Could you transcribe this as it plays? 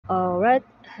Alright,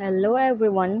 hello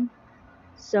everyone.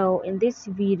 So in this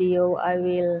video, I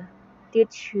will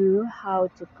teach you how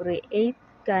to create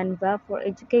Canva for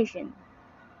Education.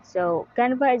 So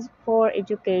Canva for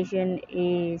Education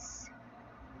is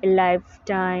a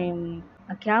lifetime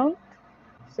account.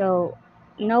 So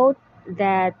note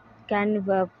that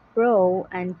Canva Pro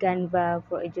and Canva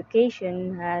for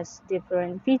Education has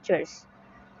different features.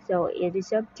 So it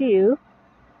is up to you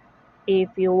if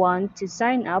you want to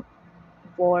sign up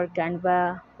for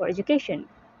Canva for Education.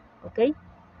 Okay,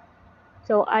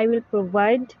 so I will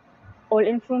provide all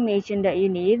information that you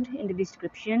need in the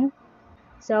description.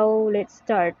 So let's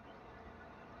start.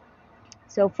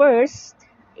 So first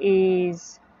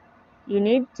is you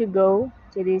need to go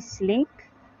to this link.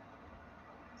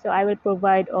 So I will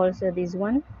provide also this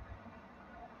one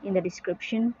in the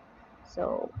description.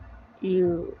 So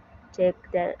you check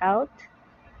that out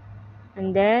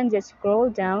and then just scroll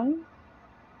down.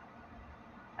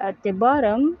 At the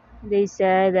bottom they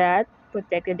say that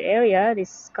protected area,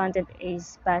 this content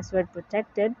is password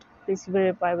protected. Please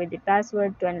verify with the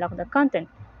password to unlock the content.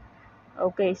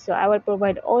 Okay, so I will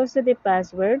provide also the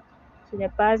password. So the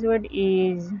password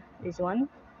is this one.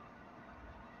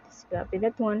 Just copy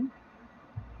that one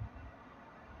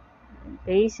and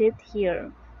paste it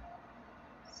here.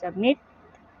 Submit.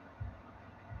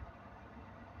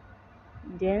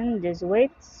 Then just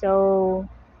wait. So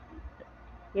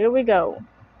here we go.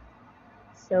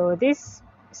 So this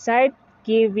site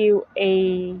give you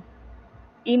a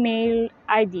email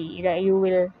ID that you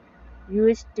will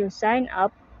use to sign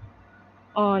up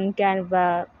on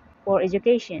Canva for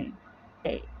Education.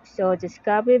 Okay, so just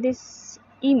copy this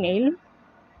email,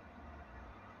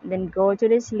 then go to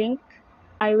this link.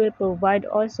 I will provide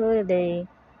also the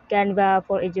Canva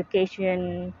for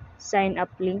Education sign up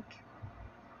link.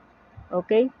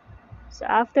 Okay, so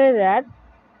after that,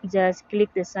 just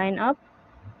click the sign up.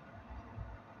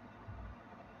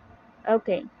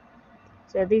 Okay,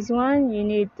 so this one you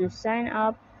need to sign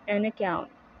up an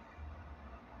account.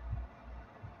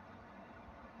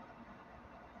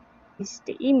 This is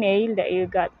the email that you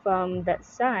got from that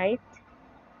site,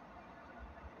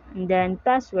 and then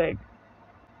password.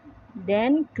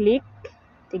 Then click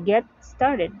to get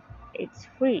started. It's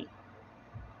free.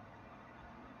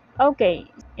 Okay,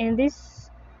 in this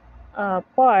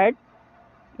part,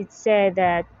 it said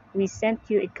that we sent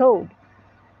you a code.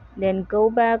 Then go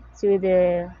back to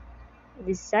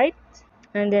this site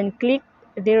and then click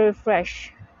the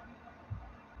refresh.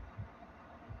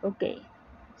 Okay,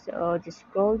 so just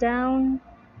scroll down.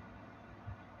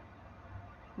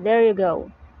 There you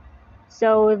go.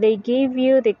 So they gave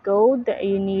you the code that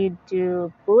you need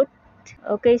to put.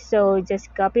 Okay, so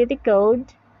just copy the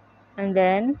code and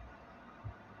then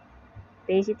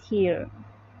paste it here.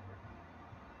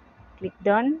 Click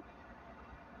done.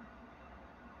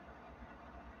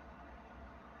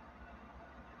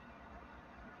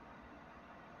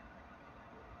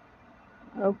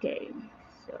 Okay,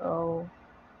 so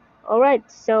alright,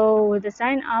 so the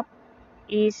sign up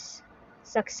is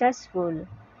successful.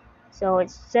 So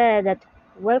it said that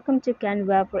welcome to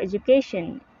Canva for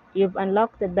Education. You've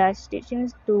unlocked the best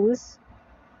teaching tools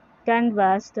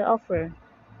Canva has to offer.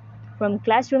 From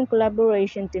classroom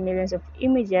collaboration to millions of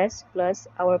images plus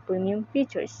our premium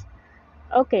features.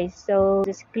 Okay, so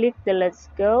just click the let's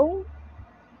go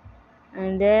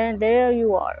and then there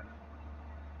you are.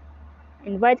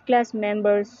 Invite class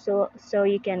members so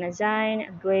you can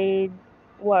assign grade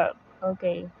work.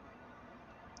 Okay,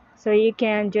 so you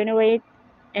can generate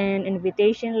an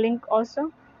invitation link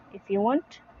also if you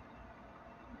want.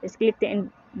 Just click the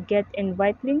get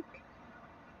invite link,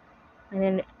 and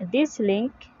then this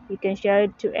link you can share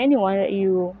it to anyone that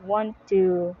you want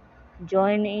to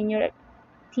join in your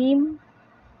team.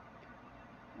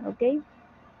 Okay,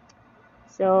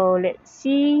 so let's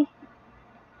see.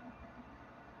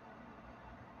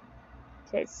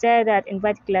 So it said that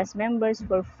invite class members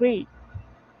for free.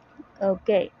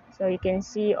 Okay, so you can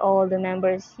see all the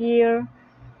members here,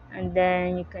 and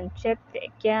then you can check the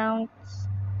accounts.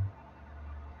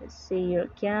 Let's see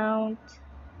your account,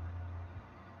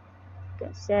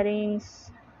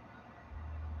 settings,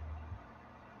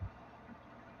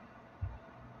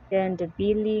 then the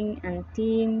billing and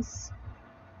themes.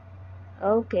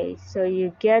 Okay, so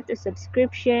you get a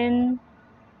subscription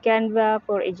Canva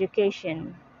for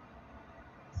Education.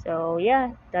 So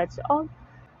yeah, that's all.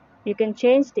 You can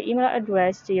change the email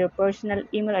address to your personal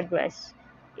email address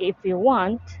if you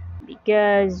want,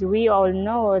 because we all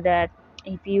know that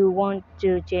if you want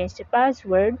to change the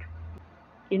password,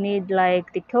 you need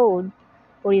like the code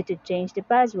for you to change the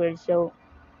password. So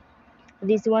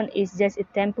this one is just a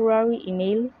temporary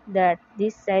email that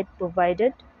this site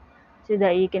provided. so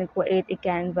that you can create a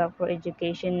Canva for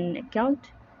Education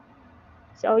account.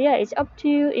 So yeah, it's up to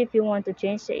you if you want to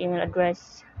change the email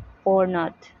address or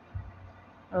not.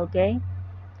 Okay,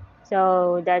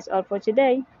 so that's all for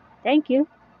today. Thank you.